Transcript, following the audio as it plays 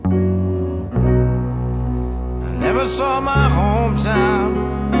never saw my hometown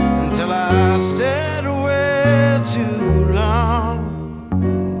until I stayed away too long.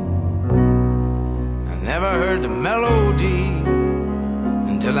 I never heard the melody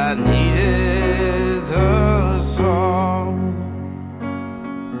until I needed the song.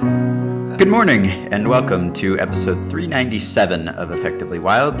 Good morning, and welcome to episode 397 of Effectively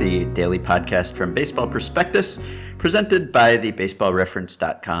Wild, the daily podcast from Baseball Prospectus, presented by the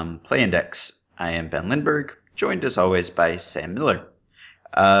BaseballReference.com Play Index. I am Ben Lindbergh, joined as always by Sam Miller.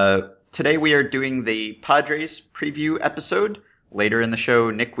 Today we are doing the Padres preview episode. Later in the show,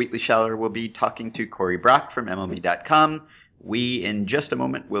 Nick Wheatley-Schaller will be talking to Corey Brock from MLB.com. We, in just a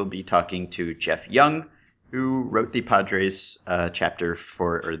moment, will be talking to Jeff Young, who wrote the Padres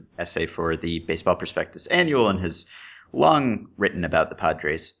essay for the Baseball Prospectus Annual and has long written about the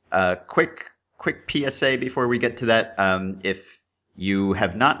Padres. Quick PSA before we get to that. If you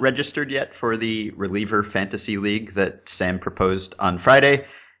have not registered yet for the Reliever Fantasy League that Sam proposed on Friday,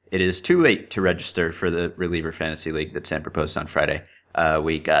 it is too late to register for the Reliever Fantasy League that Sam proposed on Friday.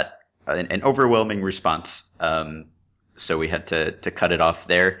 We got an overwhelming response, so we had to cut it off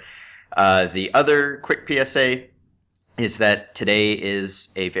there. The other quick PSA is that today is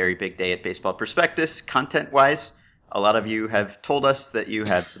a very big day at Baseball Prospectus, content-wise. A lot of you have told us that you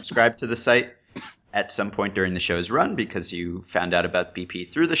have subscribed to the site at some point during the show's run because you found out about BP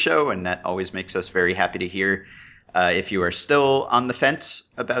through the show, and that always makes us very happy to hear. If you are still on the fence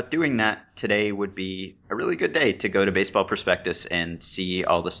about doing that, today would be a really good day to go to Baseball Prospectus and see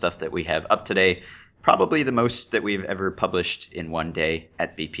all the stuff that we have up today. Probably the most that we've ever published in one day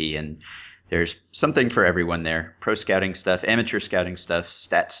at BP, and there's something for everyone there. Pro scouting stuff, amateur scouting stuff,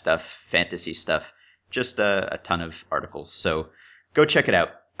 stat stuff, fantasy stuff, just a ton of articles. So go check it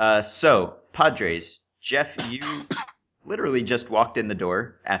out. So Padres, Jeff, you literally just walked in the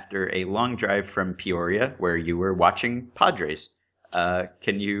door after a long drive from Peoria where you were watching Padres.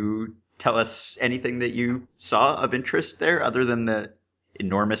 Can you tell us anything that you saw of interest there other than the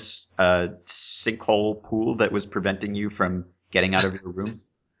enormous sinkhole pool that was preventing you from getting out of your room?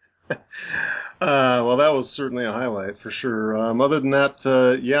 Well, that was certainly a highlight for sure. Other than that,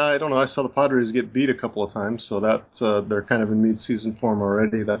 I don't know. I saw the Padres get beat a couple of times, so that they're kind of in mid-season form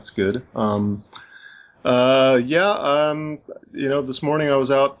already. That's good. This morning I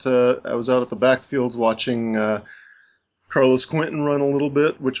was out at the backfields watching Carlos Quentin run a little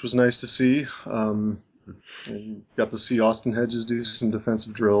bit, which was nice to see. And got to see Austin Hedges do some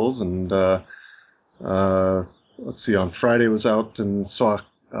defensive drills, and let's see. On Friday, I was out and saw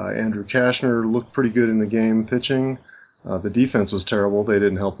Andrew Cashner looked pretty good in the game pitching. The defense was terrible; they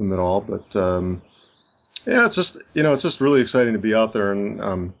didn't help him at all. But it's just really exciting to be out there.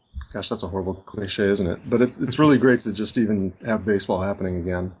 And gosh, that's a horrible cliche, isn't it? But it's really great to just even have baseball happening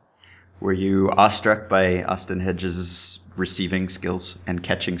again. Were you awestruck by Austin Hedges' receiving skills and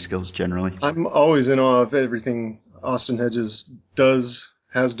catching skills generally? I'm always in awe of everything Austin Hedges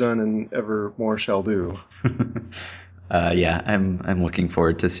has done, and ever more shall do. I'm looking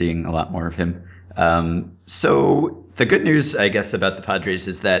forward to seeing a lot more of him. So the good news, I guess, about the Padres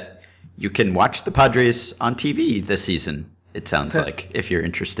is that you can watch the Padres on TV this season, it sounds like, if you're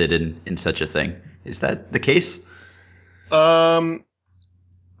interested in such a thing. Is that the case?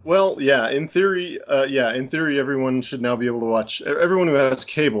 Well, yeah, in theory, everyone should now be able to watch. Everyone who has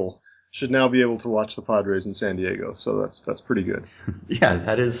cable should now be able to watch the Padres in San Diego. So that's pretty good. Yeah,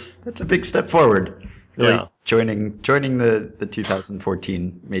 that's a big step forward. Really, yeah. joining the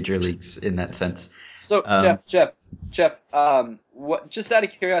 2014 major leagues in that sense. So Jeff, what? Just out of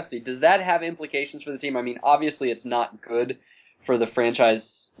curiosity, does that have implications for the team? I mean, obviously, it's not good for the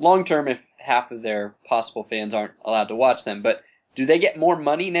franchise long term if half of their possible fans aren't allowed to watch them, but do they get more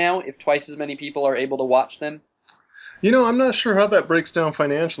money now if twice as many people are able to watch them? I'm not sure how that breaks down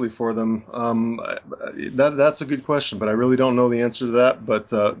financially for them. That's a good question, but I really don't know the answer to that. But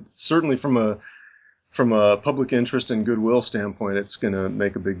certainly from a public interest and goodwill standpoint, it's going to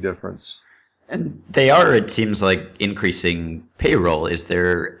make a big difference. And they are, it seems like, increasing payroll. Is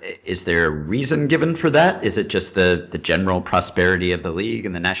there a reason given for that? Is it just the general prosperity of the league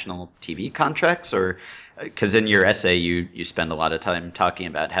and the national TV contracts? Or because in your essay you spend a lot of time talking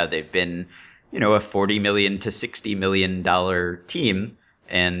about how they've been, a $40 million to $60 million team,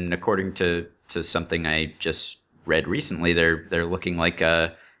 and according to something I just read recently, they're looking like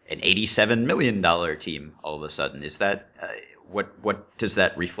an $87 million team all of a sudden. Is that what does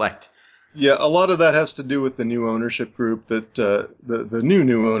that reflect? Yeah, a lot of that has to do with the new ownership group that the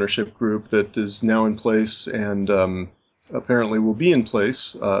new ownership group that is now in place and apparently will be in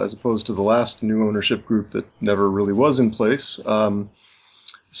place as opposed to the last new ownership group that never really was in place.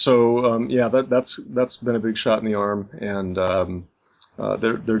 Yeah, that's been a big shot in the arm, and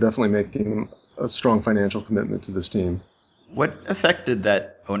they're definitely making a strong financial commitment to this team. What effect did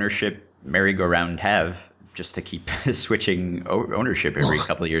that ownership merry-go-round have? Just to keep switching ownership every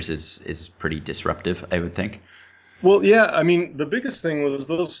couple of years is pretty disruptive, I would think. Well, yeah, I mean, the biggest thing was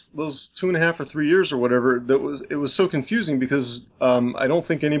those 2.5 or 3 years or whatever. It was so confusing because I don't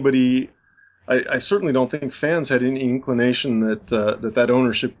think anybody, I certainly don't think fans had any inclination that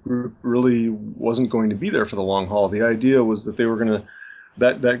ownership group really wasn't going to be there for the long haul. The idea was that they were going to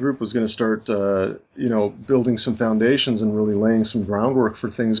that group was going to start building some foundations and really laying some groundwork for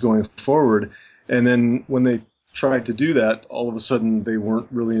things going forward. And then when they tried to do that, all of a sudden they weren't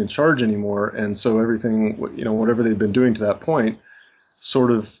really in charge anymore, and so everything, whatever they'd been doing to that point,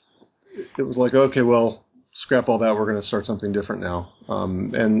 sort of, it was like, okay, well, scrap all that. We're going to start something different now. I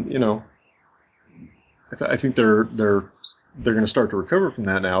think they're going to start to recover from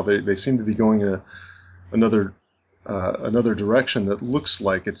that now. They seem to be going in another direction that looks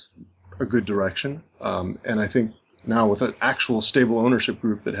like it's a good direction. And I think now with an actual stable ownership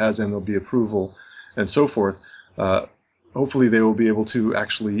group that has MLB approval and so forth, hopefully they will be able to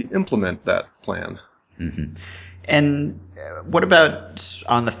actually implement that plan. Mm-hmm. And what about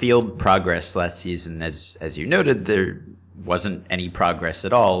on the field progress last season? As you noted, there wasn't any progress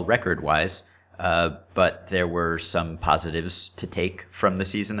at all record-wise, but there were some positives to take from the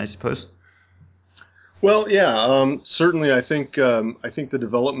season, I suppose. Well, yeah, certainly. I think the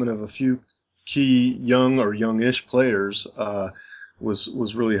development of a few key young or youngish players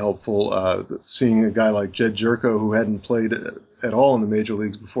was really helpful. Seeing a guy like Jed Jerko, who hadn't played at all in the major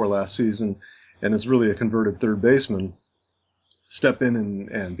leagues before last season, and is really a converted third baseman, step in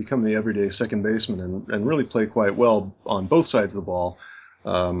and become the everyday second baseman and really play quite well on both sides of the ball.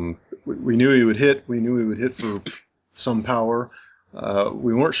 We knew he would hit. We knew he would hit for some power.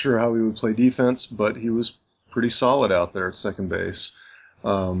 We weren't sure how he would play defense, but he was pretty solid out there at second base.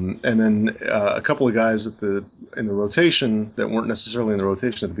 And then a couple of guys in the rotation that weren't necessarily in the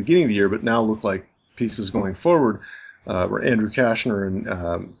rotation at the beginning of the year, but now look like pieces going forward, were Andrew Cashner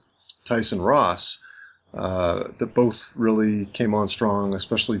and Tyson Ross, that both really came on strong,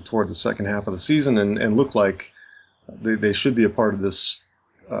 especially toward the second half of the season, and look like they should be a part of this,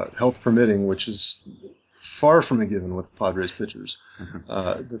 health permitting, which is far from a given with the Padres pitchers,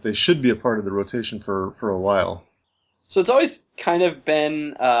 that they should be a part of the rotation for a while. So it's always kind of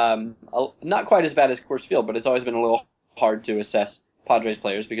been not quite as bad as Coors Field, but it's always been a little hard to assess Padres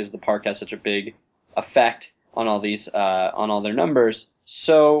players because the park has such a big effect on all these on all their numbers.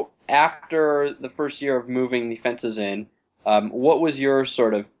 So after the first year of moving the fences in, what was your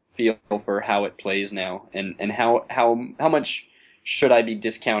sort of feel for how it plays now, and how much should I be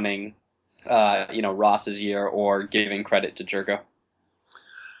discounting Ross's year or giving credit to Jerko?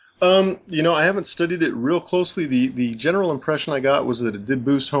 I haven't studied it real closely. The general impression I got was that it did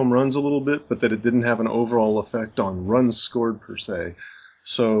boost home runs a little bit, but that it didn't have an overall effect on runs scored per se.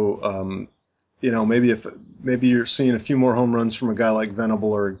 So, maybe you're seeing a few more home runs from a guy like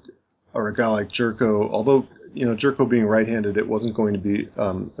Venable or a guy like Jerko. Although, Jerko being right-handed, it wasn't going to be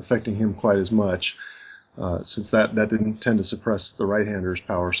affecting him quite as much, since that didn't tend to suppress the right-hander's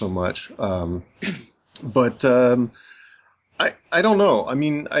power so much. But I don't know. I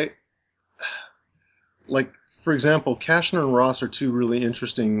mean, for example, Cashner and Ross are two really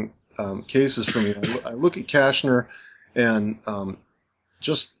interesting cases for me. I look at Cashner and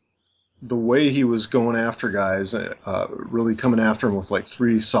just the way he was going after guys, really coming after him with like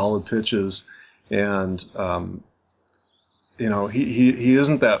 3 solid pitches, and he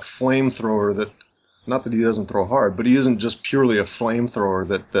isn't that flamethrower that. Not that he doesn't throw hard, but he isn't just purely a flamethrower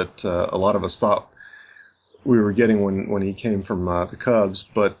that a lot of us thought we were getting when he came from the Cubs.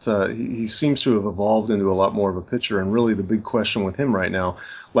 But he seems to have evolved into a lot more of a pitcher. And really, the big question with him right now.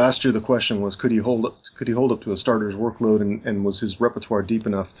 Last year, the question was, could he hold up to a starter's workload, and was his repertoire deep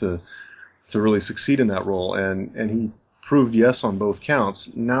enough to really succeed in that role? And he proved yes on both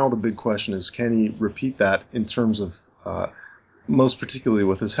counts. Now the big question is, can he repeat that in terms of most particularly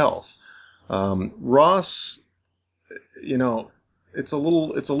with his health? Ross, it's a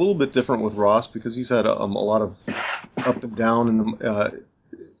little bit different with Ross because he's had a lot of up and down, and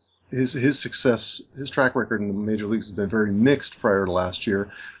his success, his track record in the major leagues has been very mixed prior to last year.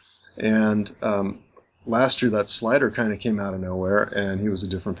 And last year that slider kind of came out of nowhere, and he was a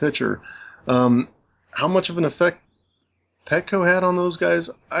different pitcher. How much of an effect Petco had on those guys?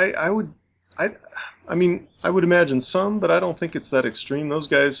 I would imagine some, but I don't think it's that extreme. Those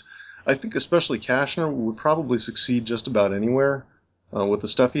guys, I think especially Cashner, would probably succeed just about anywhere with the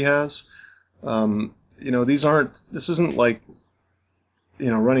stuff he has. This isn't like,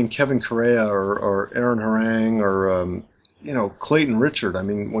 running Kevin Correa or Aaron Harang or Clayton Richard. I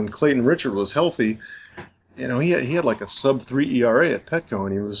mean, when Clayton Richard was healthy, he had like a sub-3 ERA at Petco,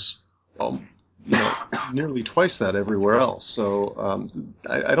 and he was, nearly twice that everywhere else. So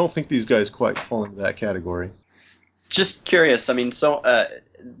I don't think these guys quite fall into that category. Just curious. I mean, so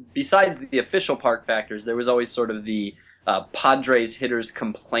besides the official park factors, there was always sort of the Padres hitters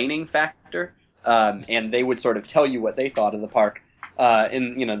complaining factor, and they would sort of tell you what they thought of the park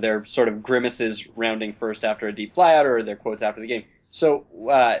in their sort of grimaces rounding first after a deep flyout or their quotes after the game. So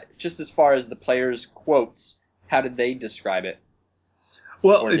just as far as the players' quotes, how did they describe it?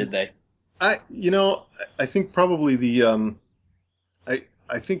 Well, or did they? I think probably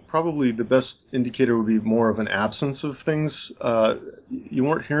I think probably the best indicator would be more of an absence of things. You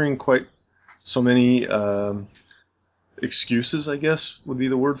weren't hearing quite so many excuses, I guess would be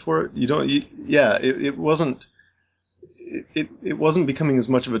the word for it. It wasn't. It wasn't becoming as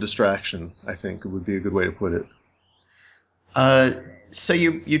much of a distraction. I think it would be a good way to put it. So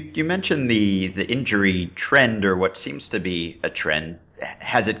you mentioned the injury trend, or what seems to be a trend.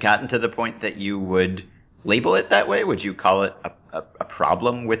 Has it gotten to the point that you would label it that way? Would you call it a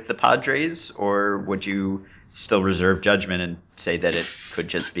problem with the Padres, or would you still reserve judgment and say that it could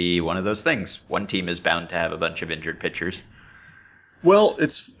just be one of those things? One team is bound to have a bunch of injured pitchers. Well,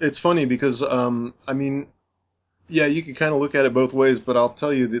 it's funny because you can kind of look at it both ways, but I'll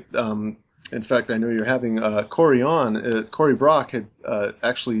tell you that in fact, I know you're having Corey on. Corey Brock had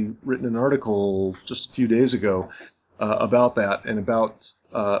actually written an article just a few days ago about that and about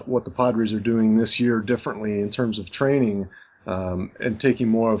what the Padres are doing this year differently in terms of training and taking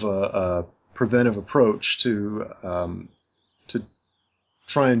more of a preventive approach to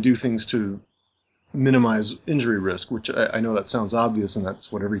try and do things to minimize injury risk, which I know that sounds obvious and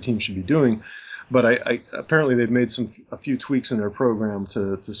that's what every team should be doing. But I apparently they've made a few tweaks in their program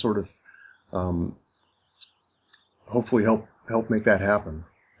to sort of hopefully help make that happen.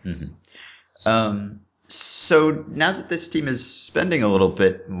 Mm-hmm. So now that this team is spending a little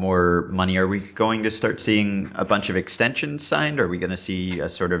bit more money, are we going to start seeing a bunch of extensions signed? Are we going to see a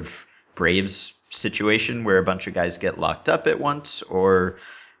sort of Braves situation where a bunch of guys get locked up at once, or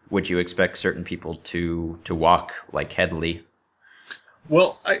would you expect certain people to walk like Headley?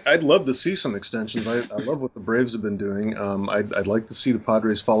 Well, I'd love to see some extensions. I love what the Braves have been doing. I'd like to see the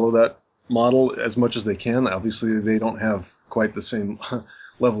Padres follow that model as much as they can. Obviously, they don't have quite the same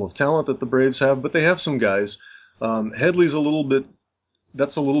level of talent that the Braves have, but they have some guys. Headley's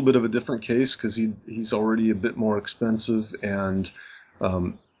that's a little bit of a different case because he's already a bit more expensive, and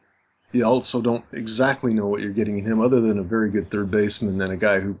you also don't exactly know what you're getting in him other than a very good third baseman and a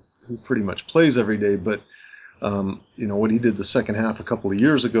guy who pretty much plays every day. But what he did the second half a couple of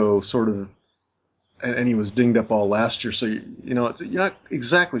years ago, sort of, and he was dinged up all last year. So, you're not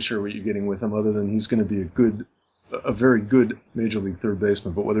exactly sure what you're getting with him other than he's going to be a very good major league third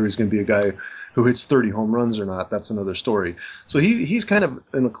baseman. But whether he's going to be a guy who hits 30 home runs or not, that's another story. So he's kind of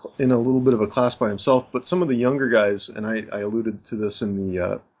in a little bit of a class by himself. But some of the younger guys, and I alluded to this in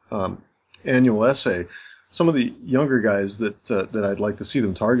the annual essay, some of the younger guys that I'd like to see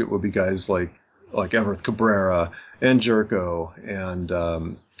them target would be guys like Everth Cabrera and Jerko and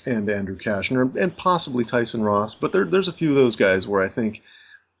Andrew Cashner and possibly Tyson Ross. But there's a few of those guys where I think,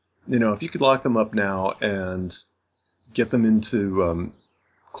 if you could lock them up now and get them into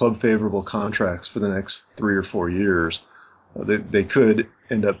club favorable contracts for the next 3 or 4 years, they could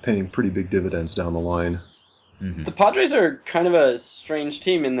end up paying pretty big dividends down the line. Mm-hmm. The Padres are kind of a strange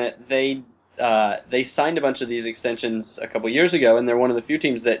team in that they signed a bunch of these extensions a couple years ago, and they're one of the few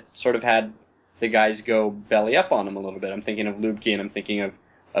teams that sort of had the guys go belly up on them a little bit. I'm thinking of Lubke, and I'm thinking of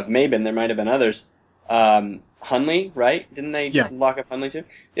Maben. There might have been others. Hundley, right? Didn't they lock up Hundley too?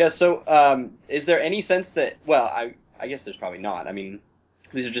 Yeah, so is there any sense that, well, I guess there's probably not. I mean,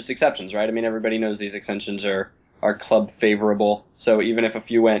 these are just exceptions, right? I mean, everybody knows these extensions are club favorable. So even if a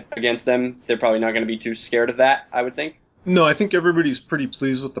few went against them, they're probably not going to be too scared of that, I would think. No, I think everybody's pretty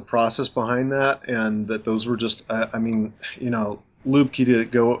pleased with the process behind that, and that those were just, Lubke to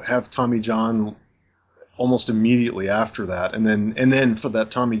go have Tommy John almost immediately after that, and then for that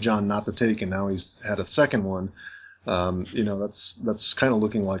Tommy John not to take, and now he's had a second one. That's kind of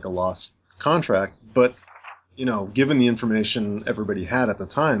looking like a lost contract. But given the information everybody had at the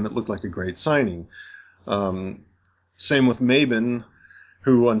time, it looked like a great signing. Same with Maben,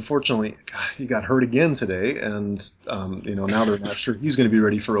 who unfortunately he got hurt again today, and now they're not sure he's going to be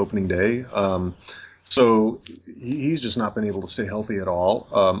ready for opening day. So he's just not been able to stay healthy at all.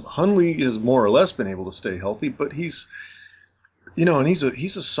 Hundley has more or less been able to stay healthy, but he's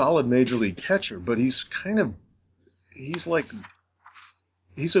a solid major league catcher, but he's like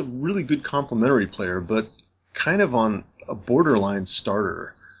he's a really good complementary player, but kind of on a borderline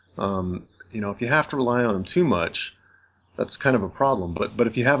starter. If you have to rely on him too much, that's kind of a problem. But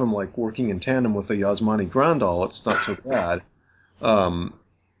if you have him like working in tandem with a Yasmani Grandal, it's not so bad.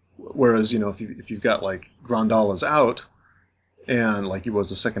 Whereas if you've got like Grandal is out, and like he was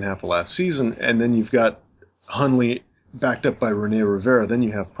the second half of last season, and then you've got Hundley backed up by Rene Rivera, then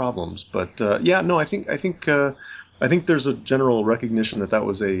you have problems. But I think there's a general recognition that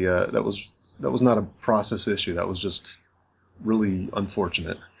was not a process issue. That was just really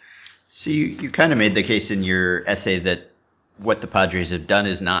unfortunate. So you kind of made the case in your essay that what the Padres have done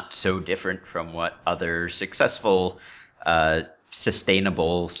is not so different from what other successful,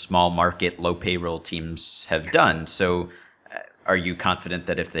 sustainable, small market, low payroll teams have done. So are you confident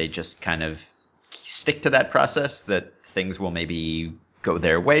that if they just kind of stick to that process, that things will maybe go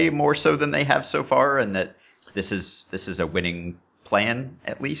their way more so than they have so far, and that this is a winning plan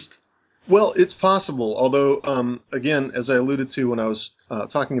at least? Well, it's possible. Although, again, as I alluded to when I was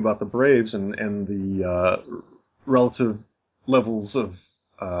talking about the Braves and the relative levels of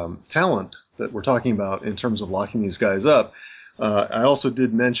talent that we're talking about in terms of locking these guys up, I also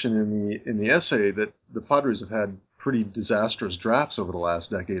did mention in the essay that the Padres have had pretty disastrous drafts over the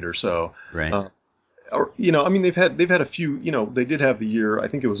last decade or so. Right. They've had a few. They did have the year, I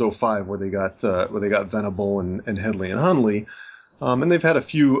think it was 2005, where they got Venable and Headley and Hundley. And they've had a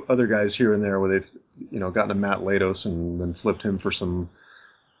few other guys here and there where they've, gotten a Matt Latos and then flipped him for some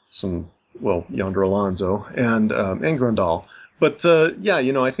Yonder Alonso and Grandal. But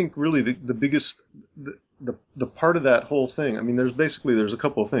I think really the biggest the part of that whole thing. I mean, there's a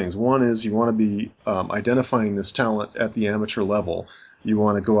couple of things. One is you want to be identifying this talent at the amateur level. You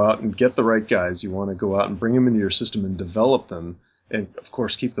want to go out and get the right guys. You want to go out and bring them into your system and develop them, and of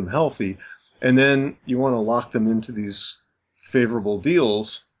course keep them healthy. And then you want to lock them into these favorable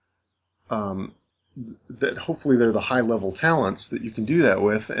deals that hopefully they're the high level talents that you can do that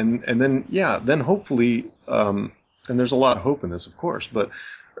with, and then hopefully and there's a lot of hope in this, of course, but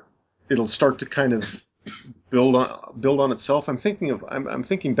it'll start to kind of build on itself. I'm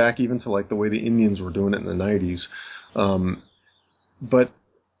thinking back even to like the way the Indians were doing it in the 90s, but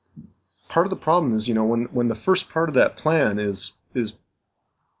part of the problem is when the first part of that plan is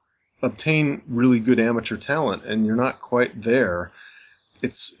obtain really good amateur talent and you're not quite there,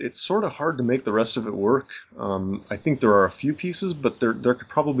 it's sort of hard to make the rest of it work. I think there are a few pieces, but there could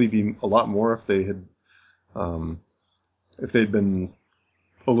probably be a lot more if they'd been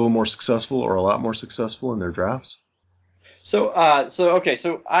a little more successful or a lot more successful in their drafts. So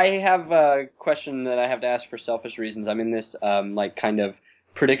I have a question that I have to ask for selfish reasons. I'm in this kind of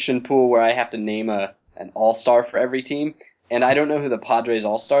prediction pool where I have to name an all-star for every team, and I don't know who the Padres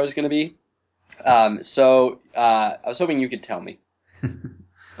all-star is going to be. So I was hoping you could tell me.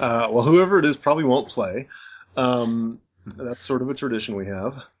 Well, whoever it is probably won't play. That's sort of a tradition we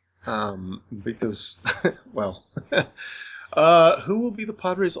have, because, well, who will be the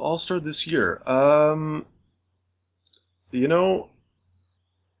Padres all-star this year? I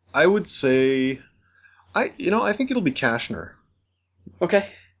would say, I think it'll be Cashner. Okay,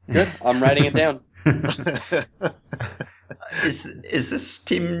 good. I'm writing it down. Is this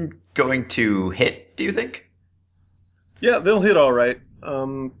team going to hit, do you think? Yeah, they'll hit all right.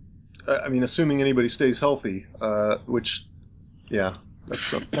 Assuming anybody stays healthy, which, yeah, that's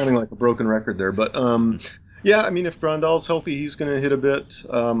sounding like a broken record there. But, if Grandal's healthy, he's going to hit a bit.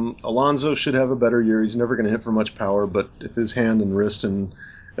 Alonso should have a better year. He's never going to hit for much power, but if his hand and wrist and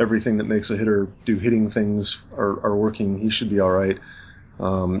everything that makes a hitter do hitting things are working, he should be all right.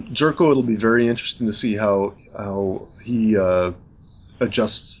 Jerko, it'll be very interesting to see how he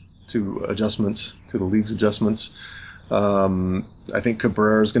adjusts to the league's adjustments. I think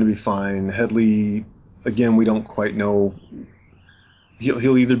Cabrera is going to be fine. Headley, again, we don't quite know.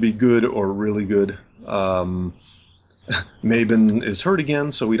 He'll either be good or really good. Maben is hurt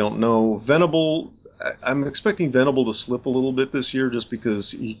again, so we don't know. Venable, I'm expecting Venable to slip a little bit this year just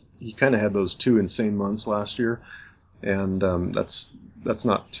because he kind of had those 2 insane months last year, and that's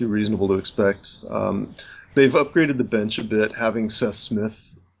not too reasonable to expect. They've upgraded the bench a bit, having Seth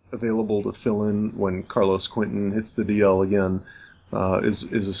Smith available to fill in when Carlos Quinton hits the DL again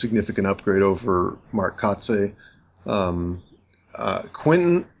is a significant upgrade over Mark Kotze.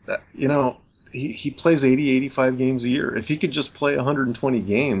 Quinton, he plays 80, 85 games a year. If he could just play 120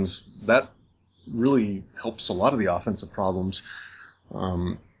 games, that really helps a lot of the offensive problems.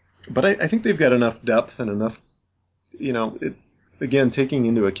 But I think they've got enough depth and enough, again, taking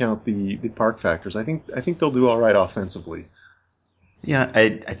into account the park factors. I think they'll do all right offensively. Yeah,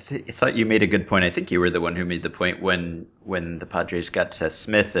 I thought you made a good point. I think you were the one who made the point when the Padres got Seth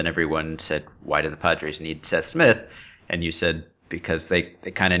Smith and everyone said, "Why do the Padres need Seth Smith?" And you said because they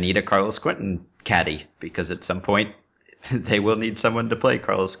kind of need a Carlos Quentin caddy because at some point they will need someone to play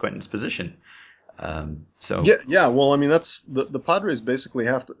Carlos Quentin's position. So Yeah. Well, I mean, that's the Padres basically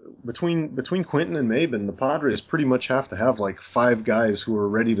have to between Quentin and Maben, the Padres pretty much have to have like five guys who are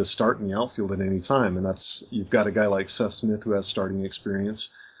ready to start in the outfield at any time, and that's you've got a guy like Seth Smith who has starting experience,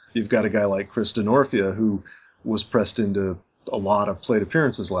 you've got a guy like Chris Denorfia who was pressed into a lot of plate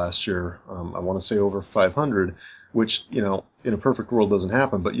appearances last year. I want to say over 500, which in a perfect world doesn't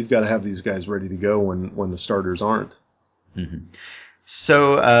happen, but you've got to have these guys ready to go when the starters aren't. mhm.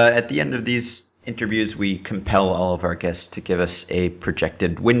 So at the end of these interviews, we compel all of our guests to give us a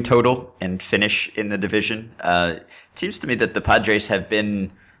projected win total and finish in the division. It seems to me that the Padres have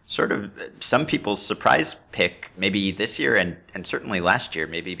been sort of some people's surprise pick, maybe this year and certainly last year,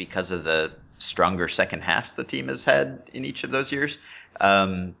 maybe because of the stronger second halves the team has had in each of those years.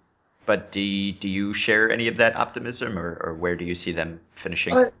 But do you share any of that optimism, or where do you see them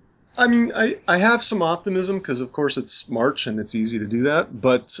finishing? I mean, I have some optimism because, of course, it's March and it's easy to do that.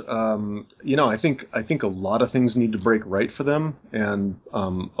 But I think a lot of things need to break right for them, and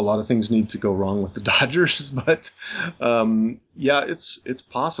a lot of things need to go wrong with the Dodgers. But yeah, it's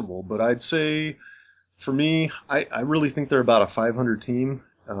possible. But I'd say for me, I really think they're about a 500 team.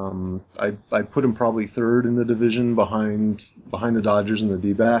 I put them probably third in the division behind the Dodgers and the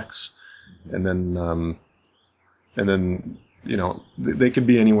D-backs, and then they could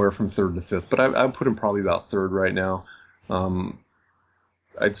be anywhere from third to fifth, but I would put them probably about third right now. Um,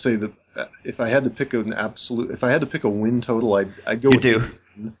 I'd say that if I had to pick if I had to pick a win total, I'd go You with do.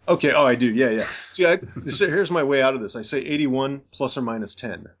 81. Okay, oh, I do, yeah. See, here's my way out of this. I say 81 plus or minus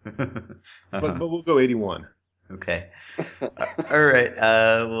 10, but we'll go 81. Okay. All right.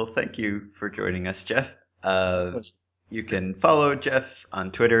 Well, thank you for joining us, Jeff. You can follow Jeff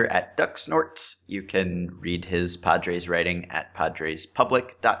on Twitter at DuckSnorts. You can read his Padres writing at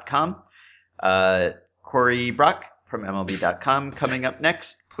padrespublic.com. Corey Brock from MLB.com coming up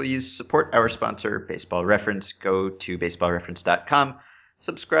next. Please support our sponsor, Baseball Reference. Go to baseballreference.com.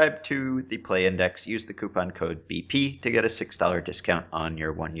 Subscribe to the Play Index. Use the coupon code BP to get a $6 discount on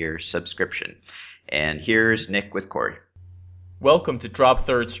your 1-year subscription. And here's Nick with Corey. Welcome to Drop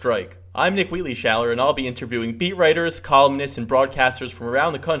Third Strike. I'm Nick Wheatley-Schaller, and I'll be interviewing beat writers, columnists, and broadcasters from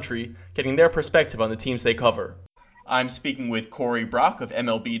around the country, getting their perspective on the teams they cover. I'm speaking with Corey Brock of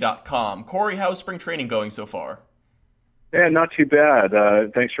MLB.com. Corey, how's spring training going so far? Yeah, not too bad.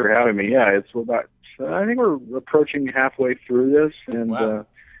 Thanks for having me. Yeah, it's about, I think we're approaching halfway through this, and Wow.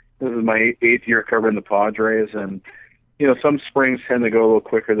 This is my 8th year covering the Padres, and, some springs tend to go a little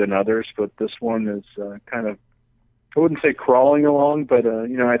quicker than others, but this one is kind of, I wouldn't say crawling along, but,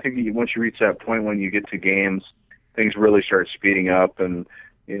 I think once you reach that point when you get to games, things really start speeding up, and,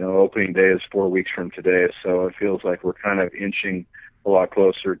 opening day is 4 weeks from today, so it feels like we're kind of inching a lot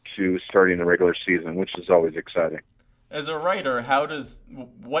closer to starting the regular season, which is always exciting. As a writer,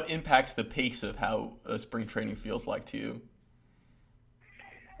 what impacts the pace of how spring training feels like to you?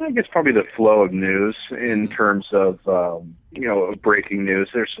 I guess probably the flow of news in terms of breaking news.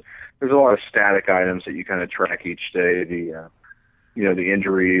 There's a lot of static items that you kind of track each day. The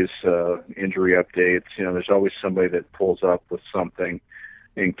injuries, injury updates. There's always somebody that pulls up with something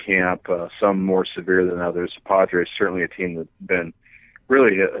in camp. Some more severe than others. The Padres certainly a team that's been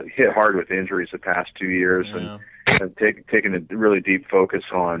really hit hard with injuries the past 2 years, Yeah. and have taken a really deep focus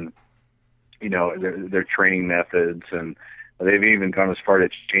on their training methods, and they've even gone as far to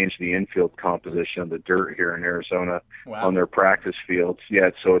change the infield composition of the dirt here in Arizona Wow. on their practice fields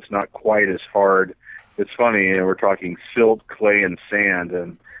yet, so it's not quite as hard. It's funny, we're talking silt, clay, and sand,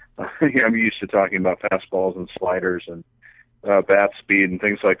 and I'm used to talking about fastballs and sliders and bat speed and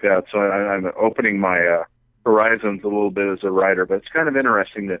things like that, so I'm opening my horizons a little bit as a writer, but it's kind of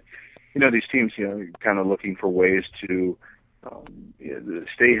interesting that, these teams, kind of looking for ways to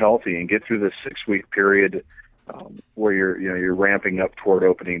stay healthy and get through this 6-week period where you're ramping up toward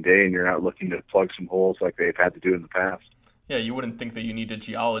opening day and you're not looking to plug some holes like they've had to do in the past. Yeah, you wouldn't think that you need a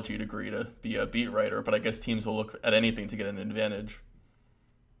geology degree to be a beat writer, but I guess teams will look at anything to get an advantage.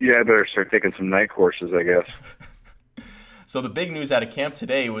 Yeah, I better start taking some night courses, I guess. So the big news out of camp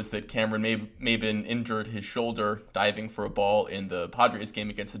today was that Cameron Maben injured his shoulder diving for a ball in the Padres game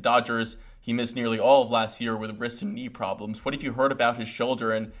against the Dodgers. He missed nearly all of last year with wrist and knee problems. What have you heard about his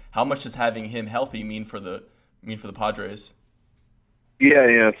shoulder, and how much does having him healthy mean for the Padres? Yeah,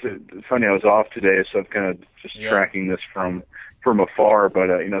 it's funny. I was off today, so I'm kind of just tracking this from from afar, but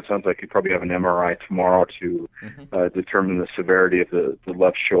it sounds like he'd probably have an MRI tomorrow to determine the severity of the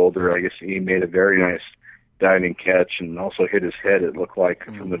left shoulder. I guess he made a very nice diving catch and also hit his head, it looked like,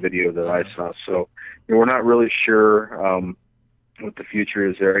 from the video that I saw. So we're not really sure what the future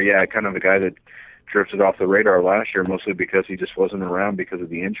is there. Yeah, kind of a guy that drifted off the radar last year, mostly because he just wasn't around because of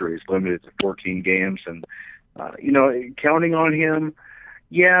the injuries, limited to 14 games. And, counting on him,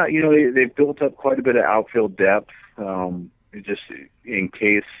 yeah, they've built up quite a bit of outfield depth. Just in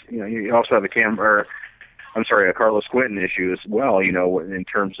case, you also have a Carlos Quentin issue as well, in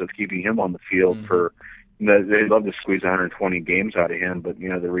terms of keeping him on the field for, they'd love to squeeze 120 games out of him, but,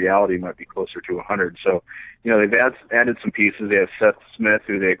 the reality might be closer to 100. So, they've added some pieces. They have Seth Smith,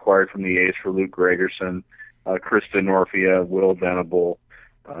 who they acquired from the A's for Luke Gregerson, Chris Denorfia, Will Venable,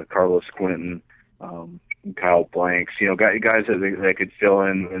 Carlos Quentin, Kyle Blanks, guys that they could fill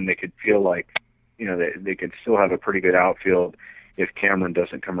in, and they could feel like, they could still have a pretty good outfield if Cameron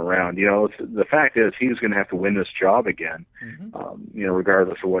doesn't come around. The fact is he's going to have to win this job again,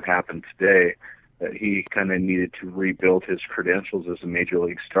 regardless of what happened today. That he kind of needed to rebuild his credentials as a major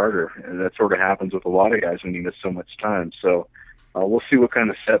league starter, and that sort of happens with a lot of guys when you miss so much time. So we'll see what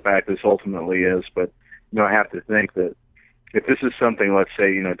kind of setback this ultimately is, but I have to think that if this is something, let's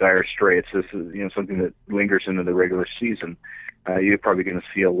say, dire straits, this is something that lingers into the regular season, you're probably going to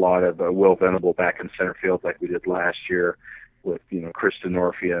see a lot of Will Venable back in center field like we did last year with Chris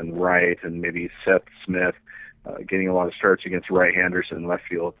Denorfia and right, and maybe Seth Smith getting a lot of starts against right-handers in left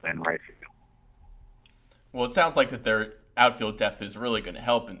field and right field. Well, it sounds like that their outfield depth is really going to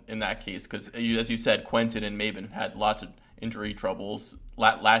help in that case because, as you said, Quentin and Maben have had lots of injury troubles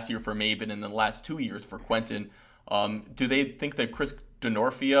last year for Maben and the last 2 years for Quentin. Do they think that Chris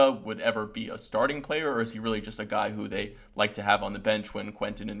Denorfia would ever be a starting player, or is he really just a guy who they like to have on the bench when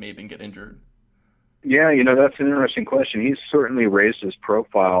Quentin and Maben get injured? Yeah, that's an interesting question. He's certainly raised his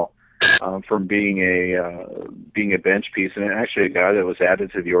profile from being a bench piece, and actually a guy that was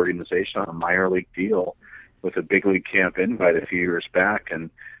added to the organization on a minor league deal with a big league camp invite a few years back, and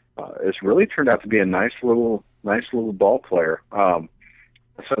it's really turned out to be a nice little ball player.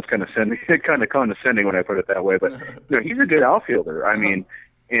 That sounds kind of condescending when I put it that way, but he's a good outfielder. I mean,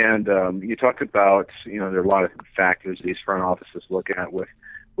 and you talked about there are a lot of factors these front offices look at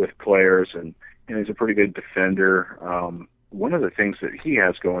with players, and he's a pretty good defender. One of the things that he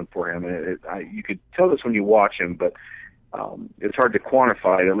has going for him, and you could tell this when you watch him, but it's hard to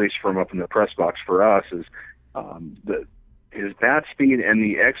quantify, at least from up in the press box for us, is his bat speed and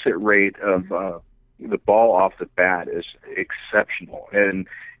the exit rate of the ball off the bat is exceptional. And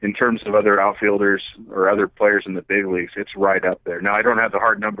in terms of other outfielders or other players in the big leagues, it's right up there. Now, I don't have the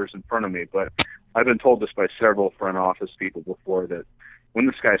hard numbers in front of me, but I've been told this by several front office people before that when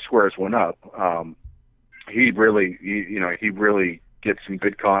this guy squares one up, he really gets some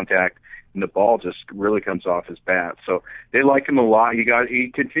good contact, and the ball just really comes off his bat. So they like him a lot.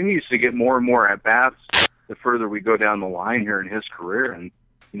 He continues to get more and more at bats the further we go down the line here in his career, and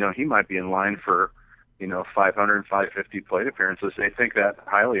he might be in line for 500, 550 plate appearances. They think that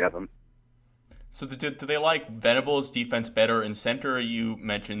highly of him. So do they like Venable's defense better in center? You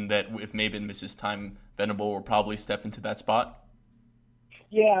mentioned that if Maben misses time, Venable will probably step into that spot.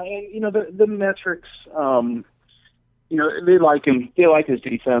 Yeah, the metrics, they like him. They like his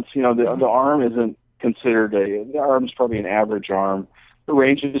defense. The arm isn't considered the arm's probably an average arm. The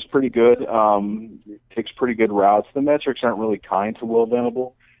range is pretty good. Takes pretty good routes. The metrics aren't really kind to Will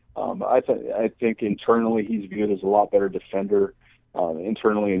Venable. I think internally he's viewed as a lot better defender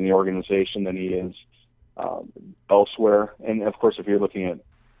internally in the organization than he is elsewhere. And of course, if you're looking at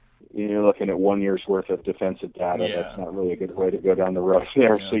 1 year's worth of defensive data, that's not really a good way to go down the road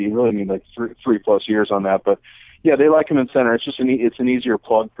there. Yeah. So you really need like 3+ years on that. But yeah, they like him in center. It's just it's an easier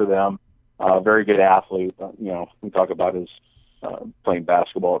plug for them. Very good athlete. We talk about his playing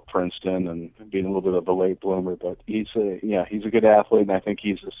basketball at Princeton and being a little bit of a late bloomer, but he's a good athlete, and I think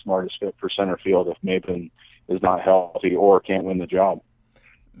he's the smartest fit for center field if Maben is not healthy or can't win the job.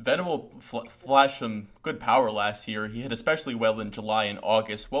 Venable flashed some good power last year. He hit especially well in July and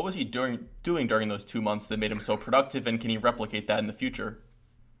August. What was he doing during those 2 months that made him so productive, and can he replicate that in the future?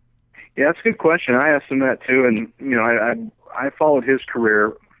 Yeah, that's a good question. I asked him that too, and I followed his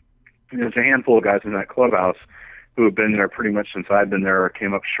career. There's a handful of guys in that clubhouse who have been there pretty much since I've been there or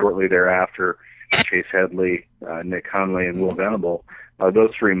came up shortly thereafter. Chase Headley, Nick Hundley, and Will Venable.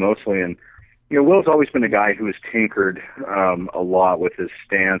 Those three mostly. And Will's always been a guy who has tinkered a lot with his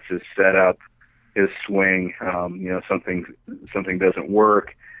stance, his setup, his swing. Something doesn't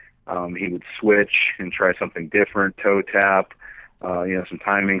work, he would switch and try something different, toe tap, some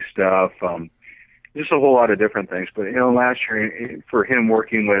timing stuff. just a whole lot of different things. But last year for him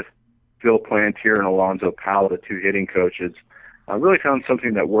working with Phil Plantier and Alonzo Powell, the two hitting coaches, I really found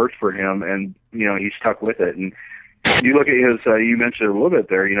something that worked for him, and he stuck with it. And you look at his, you mentioned it a little bit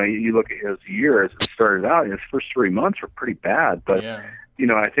there. You look at his year as it started out. His first 3 months were pretty bad, but Yeah.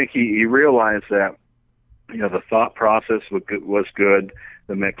 I think he realized that the thought process was good,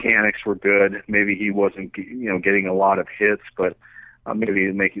 the mechanics were good. Maybe he wasn't getting a lot of hits, but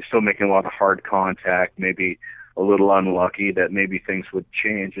maybe still making a lot of hard contact. Maybe a little unlucky that maybe things would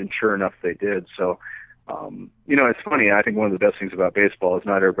change, and sure enough, they did. So. It's funny. I think one of the best things about baseball is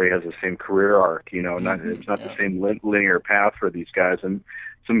not everybody has the same career arc. It's not the same linear path for these guys. And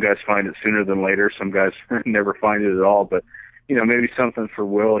some guys find it sooner than later. Some guys never find it at all. But maybe something for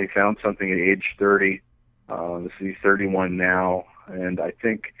Will. He found something at age 30. He's 31 now, and I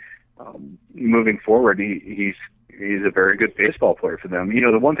think moving forward, he's a very good baseball player for them.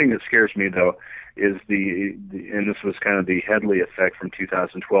 The one thing that scares me though is and this was kind of the Headley effect from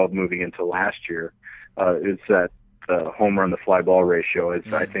 2012 moving into last year. Is that home run to fly ball ratio?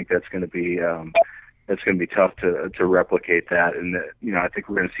 I think that's going to be tough to replicate that, and I think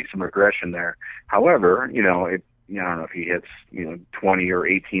we're going to see some regression there. However, I don't know if he hits 20 or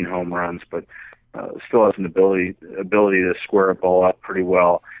 18 home runs, but still has an ability to square a ball up pretty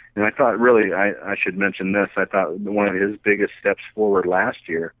well. And I thought really I should mention this. I thought one of his biggest steps forward last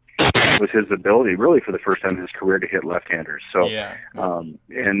year was his ability, really for the first time in his career, to hit left-handers. So, Yeah.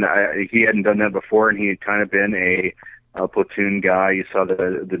 He hadn't done that before, and he had kind of been a platoon guy. You saw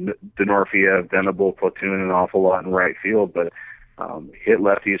the Denorfia Venable platoon an awful lot in right field, but hit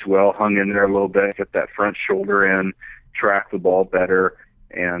lefties well, hung in there a little bit, hit that front shoulder in, tracked the ball better,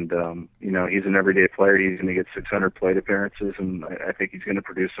 and he's an everyday player. He's going to get 600 plate appearances, and I think he's going to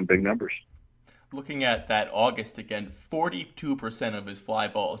produce some big numbers. Looking at that August again, 42% of his fly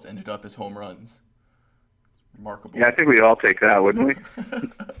balls ended up as home runs. Remarkable. Yeah, I think we'd all take that, wouldn't we?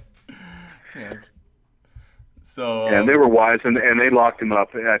 Yeah. So. And they were wise, and they locked him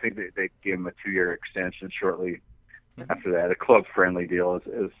up. I think they gave him a 2-year extension shortly after that, a club-friendly deal,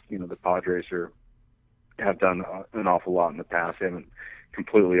 as the Padres have done an awful lot in the past. They haven't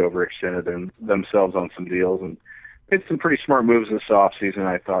completely overextended themselves on some deals, and made some pretty smart moves this offseason,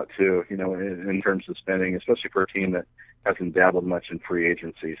 I thought, too, in terms of spending, especially for a team that hasn't dabbled much in free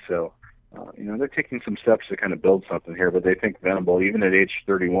agency. So, they're taking some steps to kind of build something here, but they think Venable, even at age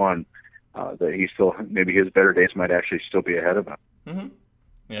 31, that he still, maybe his better days might actually still be ahead of him. Mm-hmm.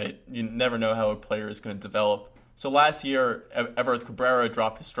 Yeah, you never know how a player is going to develop. So last year, Everth Cabrera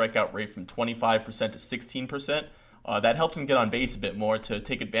dropped his strikeout rate from 25% to 16%. That helped him get on base a bit more to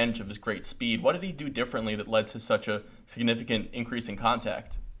take advantage of his great speed. What did he do differently that led to such a significant increase in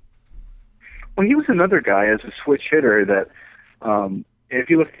contact? Well, he was another guy as a switch hitter that, if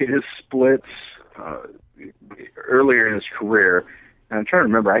you look at his splits earlier in his career, and I'm trying to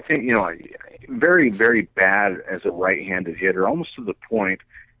remember, I think, very, very bad as a right-handed hitter, almost to the point,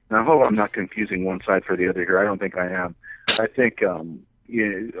 and I hope I'm not confusing one side for the other here. I don't think I am. I think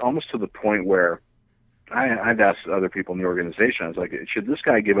almost to the point where I've asked other people in the organization, I was like, should this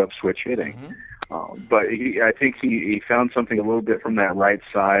guy give up switch hitting? Mm-hmm. But I think he found something a little bit from that right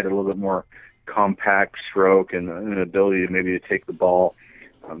side, a little bit more compact stroke and an ability to maybe to take the ball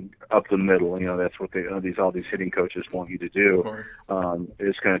up the middle. That's what all these hitting coaches want you to do. Of course.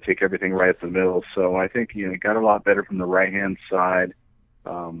 Is kind of take everything right up the middle. So I think he got a lot better from the right hand side.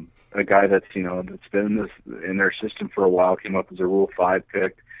 A guy that's that's been in their system for a while, came up as a Rule 5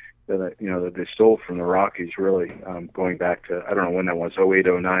 pick that they stole from the Rockies, really, going back to, I don't know when that was, 08,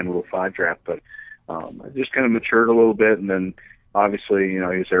 09 Rule 5 draft, but just kind of matured a little bit, and then obviously, he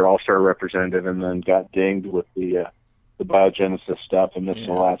was their all-star representative, and then got dinged with the biogenesis stuff and missed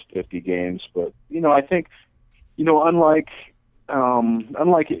the last 50 games. But I think unlike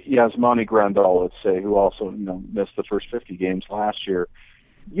Yasmani Grandal, let's say, who also missed the first 50 games last year,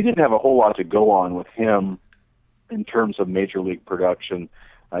 you didn't have a whole lot to go on with him in terms of major league production.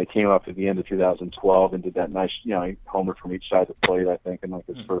 He came up at the end of 2012 and did that nice, he homered from each side of the plate, I think, in like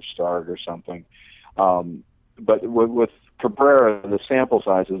his first start or something. But with Cabrera, the sample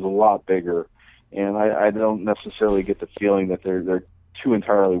size is a lot bigger, and I don't necessarily get the feeling that they're too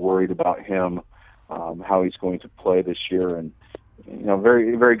entirely worried about him, how he's going to play this year. And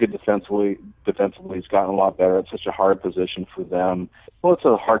very, very good defensively. He's gotten a lot better. It's such a hard position for them. Well, it's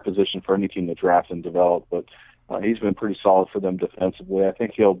a hard position for any team to draft and develop, but he's been pretty solid for them defensively. I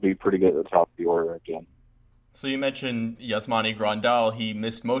think he'll be pretty good at the top of the order again. So you mentioned Yasmani Grandal. He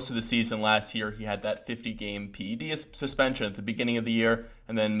missed most of the season last year. He had that 50-game PED suspension at the beginning of the year,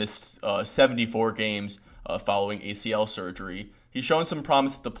 and then missed 74 games following ACL surgery. He's shown some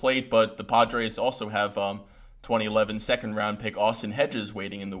promise at the plate, but the Padres also have 2011 second-round pick Austin Hedges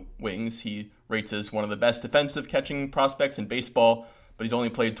waiting in the wings. He rates as one of the best defensive catching prospects in baseball, but he's only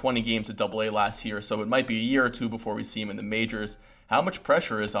played 20 games at Double-A last year, so it might be a year or two before we see him in the majors. How much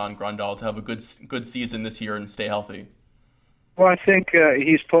pressure is on Grandal to have a good season this year and stay healthy? Well, I think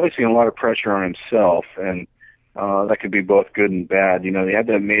he's placing a lot of pressure on himself, and that could be both good and bad. You know, they had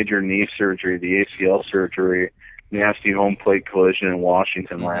that major knee surgery, the ACL surgery, nasty home plate collision in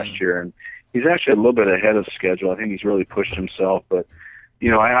Washington last year, and he's actually a little bit ahead of schedule. I think he's really pushed himself, but you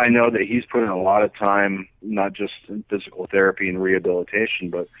know, I know that he's put in a lot of time, not just in physical therapy and rehabilitation,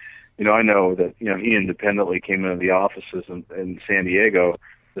 but you know, I know that he independently came into the offices in San Diego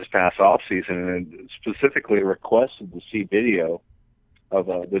this past off season and specifically requested to see video of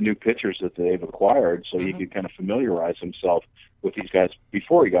the new pitchers that they've acquired, so he could kind of familiarize himself with these guys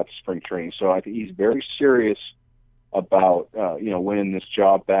before he got to spring training. So I think he's very serious about winning this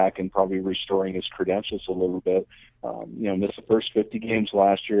job back and probably restoring his credentials a little bit. Missed the first 50 games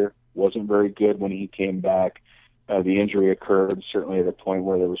last year, wasn't very good when he came back. The injury occurred certainly at a point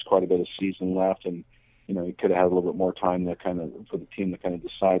where there was quite a bit of season left, and he could have had a little bit more time to for the team to kind of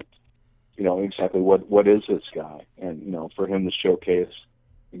decide exactly what is this guy, and for him to showcase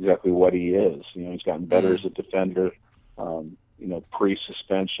exactly what he is. He's gotten better as a defender.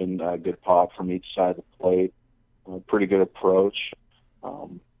 Pre-suspension, good pop from each side of the plate, pretty good approach.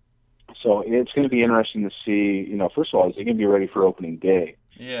 So it's going to be interesting to see. First of all, is he going to be ready for opening day?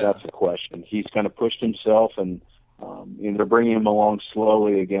 Yeah, that's the question. He's kind of pushed himself, and they're bringing him along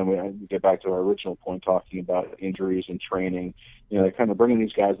slowly. Again, we get back to our original point talking about injuries and training. They're kind of bringing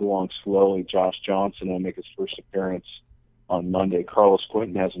these guys along slowly. Josh Johnson will make his first appearance on Monday. Carlos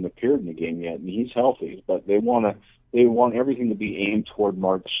Quentin hasn't appeared in the game yet, and he's healthy, but they want everything to be aimed toward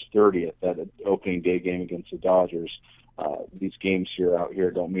March 30th, that opening day game against the Dodgers. These games out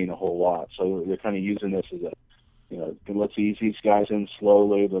here don't mean a whole lot, so they're kind of using this as let's ease these guys in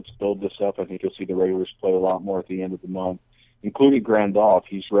slowly. Let's build this up. I think you'll see the regulars play a lot more at the end of the month, including Grandal if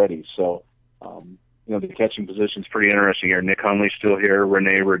he's ready. So, the catching position's pretty interesting here. Nick Hundley's still here.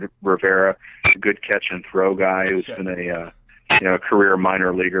 Rene Rivera, a good catch and throw guy who's been a career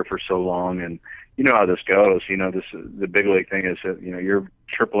minor leaguer for so long, and you know how this goes. The big league thing is that your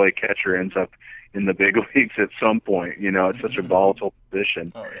AAA catcher ends up in the big leagues at some point. It's such a volatile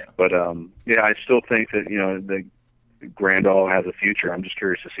position. Oh, yeah. But I still think that the Grandal has a future. I'm just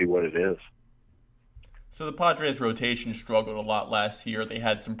curious to see what it is. So the Padres rotation struggled a lot last year. They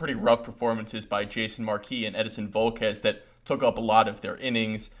had some pretty rough performances by Jason Marquis and Edison Volquez that took up a lot of their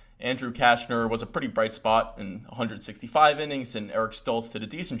innings. Andrew Cashner was a pretty bright spot in 165 innings, and Eric Stoltz did a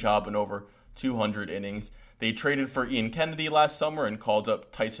decent job in over 200 innings. They traded for Ian Kennedy last summer and called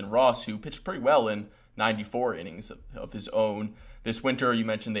up Tyson Ross, who pitched pretty well in 94 innings of his own. This winter, you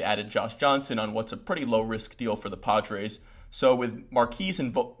mentioned they added Josh Johnson on what's a pretty low-risk deal for the Padres. So with Marquis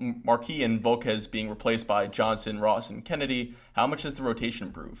and Volquez being replaced by Johnson, Ross, and Kennedy, how much has the rotation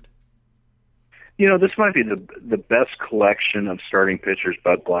improved? This might be the best collection of starting pitchers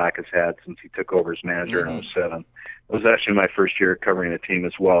Bud Black has had since he took over as manager in 2007. It was actually my first year covering the team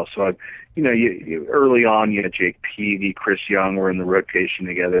as well. So, early on, Jake Peavy, Chris Young were in the rotation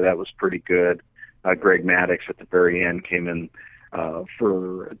together. That was pretty good. Greg Maddux at the very end came in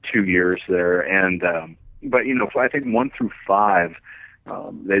for 2 years there. And but I think 1 through 5,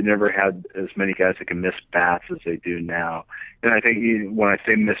 they've never had as many guys that can miss bats as they do now. And I think when I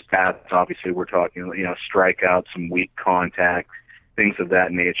say miss bats, obviously we're talking, strikeouts, some weak contact, things of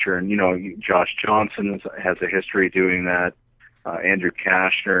that nature. And, Josh Johnson has a history of doing that. Andrew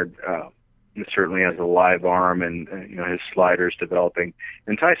Cashner certainly has a live arm, and, his slider's developing.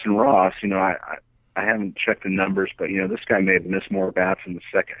 And Tyson Ross, I haven't checked the numbers, but, this guy may have missed more bats in the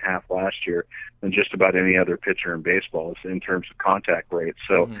second half last year than just about any other pitcher in baseball in terms of contact rate.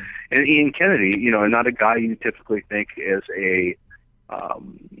 So, and Ian Kennedy, not a guy you typically think is a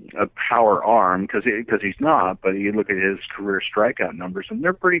power arm because he's not, but you look at his career strikeout numbers and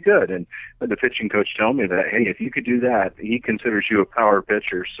they're pretty good. And the pitching coach told me that, hey, if you could do that, he considers you a power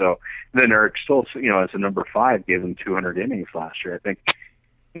pitcher. So then Eric Stoltz, as a number 5, gave him 200 innings last year. I think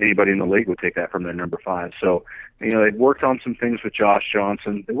anybody in the league would take that from their number 5. So, they've worked on some things with Josh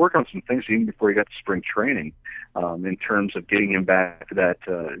Johnson. They worked on some things even before he got to spring training, in terms of getting him back to that,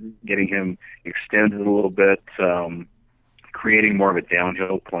 getting him extended a little bit, creating more of a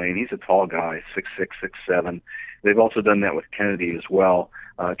downhill plane. He's a tall guy, 6'6", 6'7". They've also done that with Kennedy as well,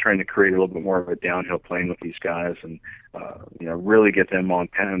 trying to create a little bit more of a downhill plane with these guys and, really get them on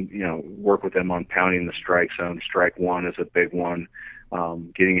work with them on pounding the strike zone. Strike one is a big one.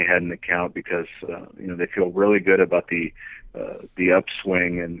 Getting ahead in the count because they feel really good about the the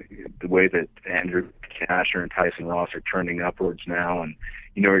upswing and the way that Andrew Cashner and Tyson Ross are trending upwards now, and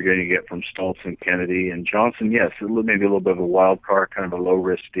you're going to get from Stoltz and Kennedy and Johnson. Yes, maybe a little bit of a wild card, kind of a low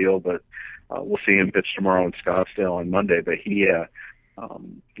risk deal, but we'll see him pitch tomorrow in Scottsdale on Monday. But he's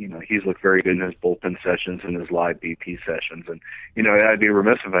looked very good in his bullpen sessions and his live BP sessions. And I'd be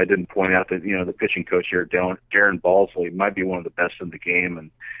remiss if I didn't point out that the pitching coach here, Darren Balsley, might be one of the best in the game,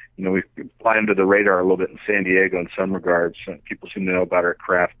 and we fly under the radar a little bit in San Diego in some regards. People seem to know about our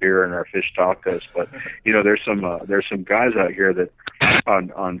craft beer and our fish tacos, but there's some guys out here that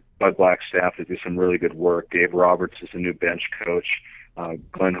on Bud Black's staff that do some really good work. Dave Roberts is a new bench coach.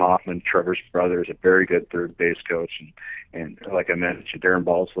 Glenn Hoffman, Trevor's brother, is a very good third base coach, and like I mentioned, Darren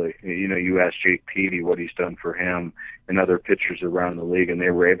Balsley. You ask Jake Peavy what he's done for him and other pitchers around the league, and they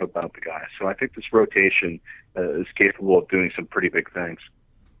rave about the guy. So I think this rotation is capable of doing some pretty big things.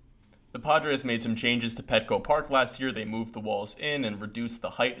 The Padres made some changes to Petco Park last year. They moved the walls in and reduced the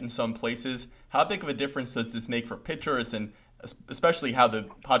height in some places. How big of a difference does this make for pitchers, and especially how the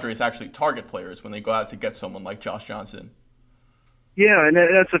Padres actually target players when they go out to get someone like Josh Johnson? Yeah, and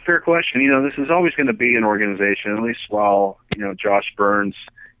that's a fair question. This is always going to be an organization, at least while, Josh Burns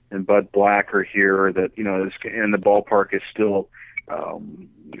and Bud Black are here, that, and the ballpark is still,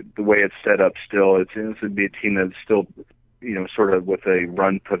 the way it's set up still, it's going to be a team that's still, sort of with a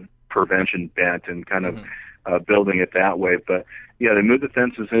run prevention bent and kind of building it that way. But, yeah, they moved the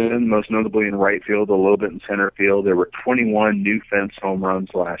fences in, most notably in right field, a little bit in center field. There were 21 new fence home runs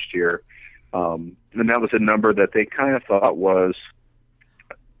last year. And that was a number that they kind of thought was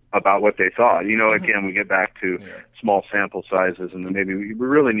about what they thought. Again, we get back to small sample sizes, and maybe we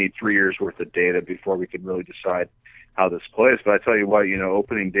really need 3 years worth of data before we can really decide how this plays. But I tell you what,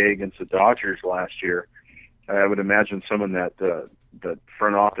 opening day against the Dodgers last year, I would imagine some in that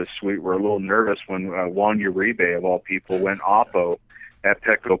front office suite were a little nervous when Juan Uribe, of all people, went oppo at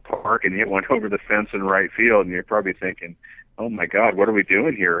Petco Park, and he went over the fence in right field, and you're probably thinking, oh my God, what are we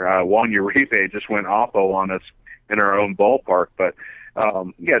doing here? Juan Uribe just went oppo on us in our own ballpark. But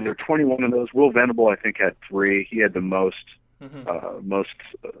there are 21 of those. Will Venable, I think, had 3. He had the most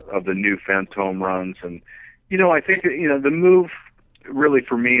of the new fence home runs. And, I think, the move really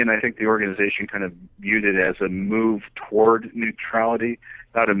for me, and I think the organization kind of viewed it as a move toward neutrality,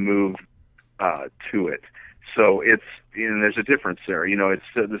 not a move to it. So it's, there's a difference there.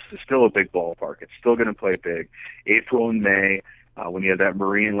 This is still a big ballpark. It's still going to play big. April and May, when you have that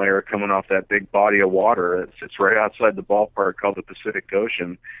marine layer coming off that big body of water, it's right outside the ballpark called the Pacific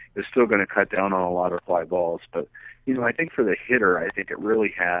Ocean, is still going to cut down on a lot of fly balls. But, I think for the hitter, I think it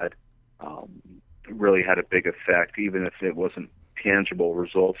really had a big effect, even if it wasn't tangible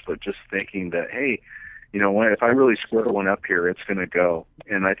results, but just thinking that, hey, if I really square one up here, it's going to go.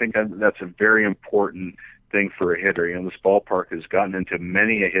 And I think that's a very important thing for a hitter. This ballpark has gotten into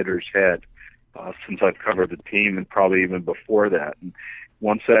many a hitter's head since I've covered the team, and probably even before that. And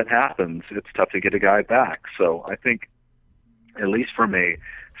once that happens, it's tough to get a guy back. So I think, at least from a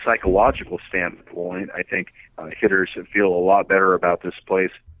psychological standpoint, I think hitters feel a lot better about this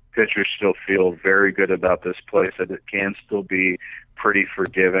place. Pitchers still feel very good about this place, that it can still be pretty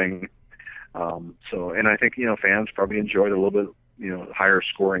forgiving. And I think, fans probably enjoyed a little bit, higher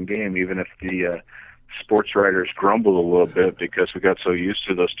scoring game, even if the sports writers grumbled a little bit because we got so used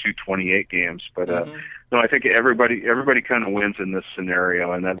to those 228 games. But no, I think everybody kind of wins in this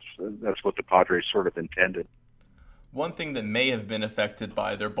scenario, and that's what the Padres sort of intended. One thing that may have been affected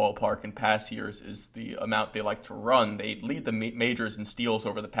by their ballpark in past years is the amount they like to run. They lead the majors in steals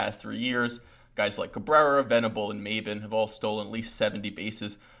over the past 3 years. Guys like Cabrera, Venable, and Maben have all stolen at least 70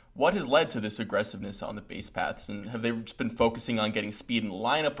 bases. What has led to this aggressiveness on the base paths? And have they just been focusing on getting speed in the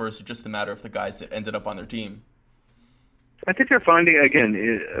lineup, or is it just a matter of the guys that ended up on their team? I think they're finding, again,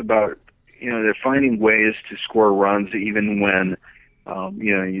 they're finding ways to score runs even when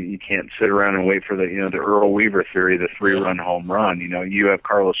you can't sit around and wait for the Earl Weaver theory, the 3-run home run. You have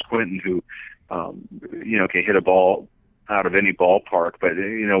Carlos Quentin who, can hit a ball out of any ballpark, but,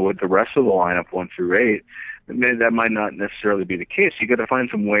 with the rest of the lineup 1 through 8, that might not necessarily be the case. You got to find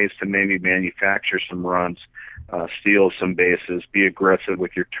some ways to maybe manufacture some runs, steal some bases, be aggressive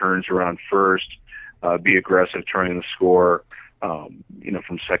with your turns around first, be aggressive turning the score,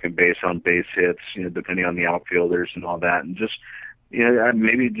 from second base on base hits, depending on the outfielders and all that, and just,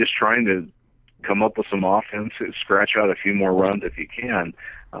 maybe just trying to come up with some offense, scratch out a few more runs if you can.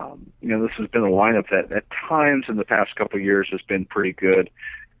 This has been a lineup that at times in the past couple of years has been pretty good.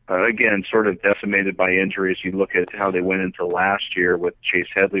 Again, sort of decimated by injuries. You look at how they went into last year with Chase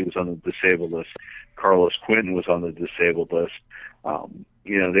Headley was on the disabled list. Carlos Quentin was on the disabled list.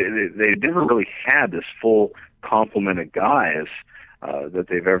 They never really had this full complement of guys that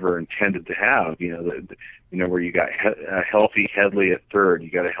they've ever intended to have. Where you got a healthy Headley at third,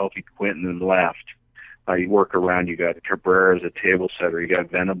 you got a healthy Quinton in left. You work around, you got Cabrera as a table setter, you got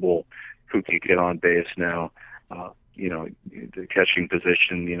Venable who can get on base now. The catching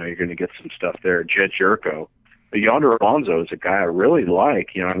position, you're going to get some stuff there. Jed Jerko. Yonder Alonso is a guy I really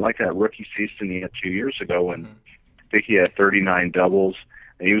like. I like that rookie season he had 2 years ago when I think he had 39 doubles.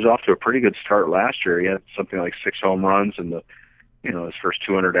 And he was off to a pretty good start last year. He had something like 6 home runs in his first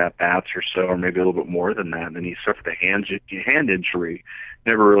 200 at-bats or so, or maybe a little bit more than that. And then he suffered a hand injury,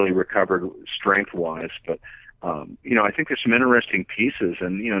 never really recovered strength-wise. But, I think there's some interesting pieces.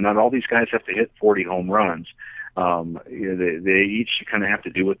 And, not all these guys have to hit 40 home runs. They each kind of have to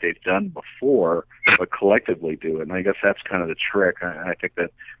do what they've done before, but collectively do it. And I guess that's kind of the trick. I think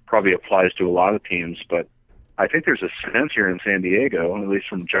that probably applies to a lot of teams, but I think there's a sense here in San Diego, at least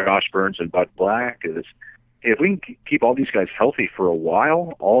from Josh Burns and Bud Black, is if we can keep all these guys healthy for a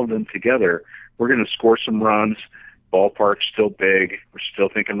while, all of them together, we're going to score some runs. Ballpark's still big. We're still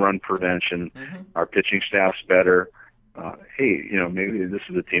thinking run prevention. Our pitching staff's better. Maybe this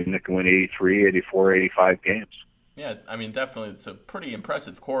is a team that can win 83, 84, 85 games. Yeah, I mean, definitely it's a pretty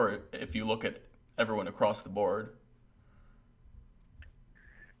impressive core if you look at everyone across the board.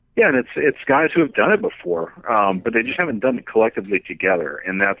 Yeah, and it's guys who have done it before, but they just haven't done it collectively together,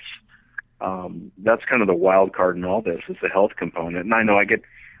 and that's kind of the wild card in all this is the health component. And I know I get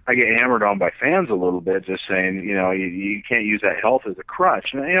hammered on by fans a little bit, just saying you can't use that health as a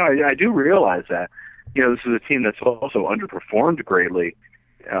crutch, and I do realize that. This is a team that's also underperformed greatly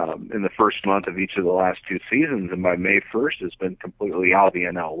in the first month of each of the last 2 seasons, and by May 1st has been completely out of the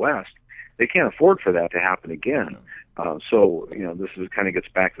NL West. They can't afford for that to happen again. This is kind of gets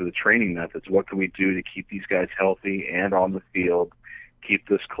back to the training methods. What can we do to keep these guys healthy and on the field, keep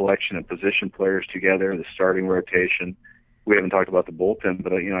this collection of position players together, the starting rotation? We haven't talked about the bullpen,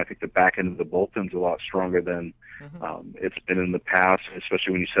 but I think the back end of the bullpen's a lot stronger than it's been in the past,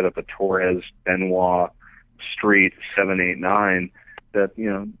 especially when you set up a Torres, Benoit, Street, 7, 8, 9, that,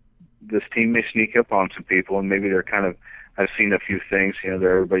 this team may sneak up on some people, and maybe they're kind of, I've seen a few things,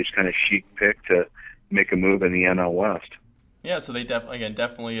 everybody's kind of chic picked to make a move in the NL West. Yeah, so they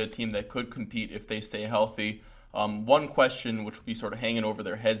definitely a team that could compete if they stay healthy. One question which will be sort of hanging over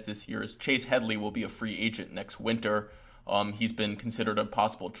their heads this year is Chase Headley will be a free agent next winter. He's been considered a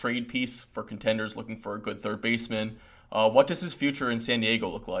possible trade piece for contenders looking for a good third baseman. What does his future in San Diego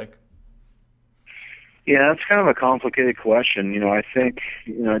look like? Yeah, that's kind of a complicated question. I think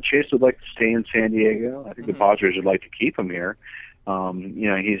Chase would like to stay in San Diego. I think the Padres would like to keep him here.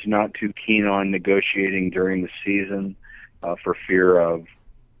 He's not too keen on negotiating during the season for fear of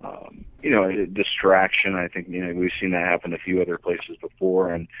distraction. I think we've seen that happen a few other places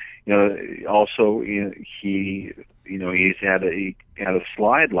before, and also he's had a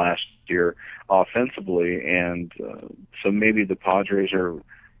slide last year offensively, and so maybe the Padres are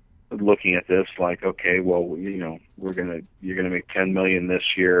looking at this like, okay, well, you're gonna make $10 million this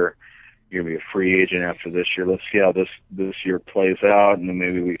year. You're gonna be a free agent after this year. Let's see how this year plays out, and then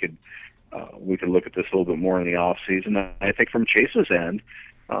maybe we could look at this a little bit more in the off season. I think from Chase's end,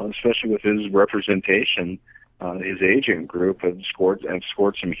 especially with his representation, his agent group have scored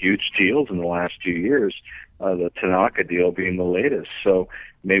some huge deals in the last 2 years. The Tanaka deal being the latest. So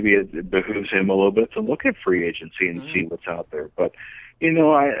maybe it behooves him a little bit to look at free agency and see what's out there. But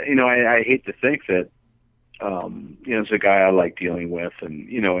I hate to think that it's a guy I like dealing with, and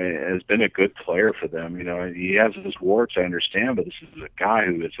has been a good player for them. He has his warts, I understand, but this is a guy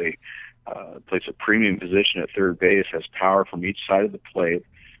who is plays a premium position at third base, has power from each side of the plate,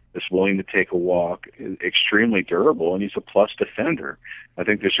 is willing to take a walk, is extremely durable, and he's a plus defender. I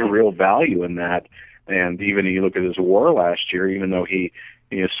think there's a real value in that. And even if you look at his WAR last year, even though he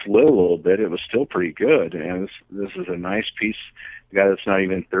slid a little bit, it was still pretty good. And this is a nice piece, a guy that's not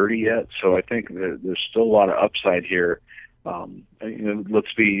even 30 yet. So I think there's still a lot of upside here.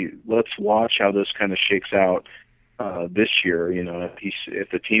 Let's watch how this kind of shakes out this year. If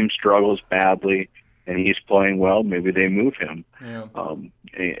the team struggles badly and he's playing well, maybe they move him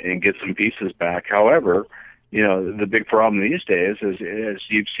and get some pieces back. However, the big problem these days is, as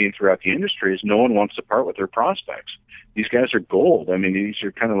you've seen throughout the industry, is no one wants to part with their prospects. These guys are gold. I mean, these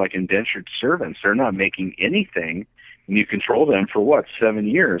are kind of like indentured servants. They're not making anything, and you control them for 7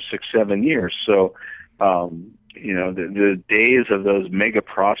 years, 6, 7 years. So, the days of those mega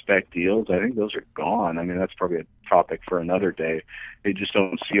prospect deals, I think those are gone. I mean, that's probably a topic for another day. They just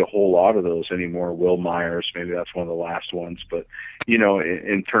don't see a whole lot of those anymore. Will Myers, maybe that's one of the last ones. But,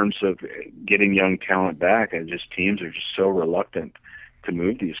 in terms of getting young talent back, and just teams are just so reluctant to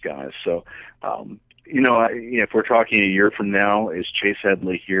move these guys. So, if we're talking a year from now, is Chase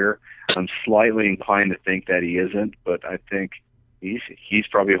Headley here? I'm slightly inclined to think that he isn't, but I think he's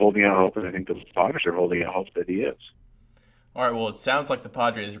probably holding out hope, and I think the Padres are holding out hope that he is. All right, well, it sounds like the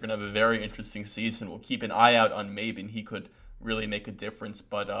Padres are going to have a very interesting season. We'll keep an eye out on Maben. He could really make a difference.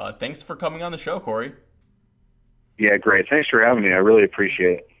 But thanks for coming on the show, Corey. Yeah, great. Thanks for having me. I really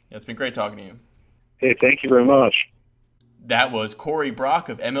appreciate it. Yeah, it's been great talking to you. Hey, thank you very much. That was Corey Brock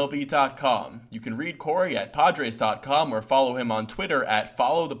of MLB.com. You can read Corey at Padres.com or follow him on Twitter at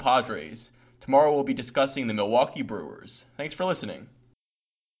FollowThePadres. Tomorrow we'll be discussing the Milwaukee Brewers. Thanks for listening.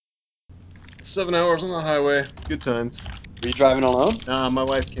 7 hours on the highway. Good times. Were you driving alone? My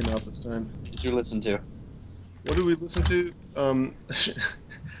wife came out this time. What did you listen to? What did we listen to?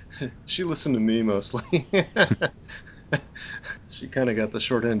 She listened to me mostly. She kind of got the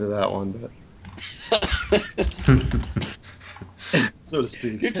short end of that one, but so to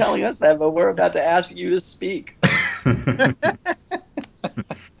speak. You're telling us that, but we're about to ask you to speak.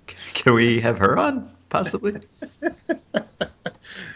 Can we have her on, possibly?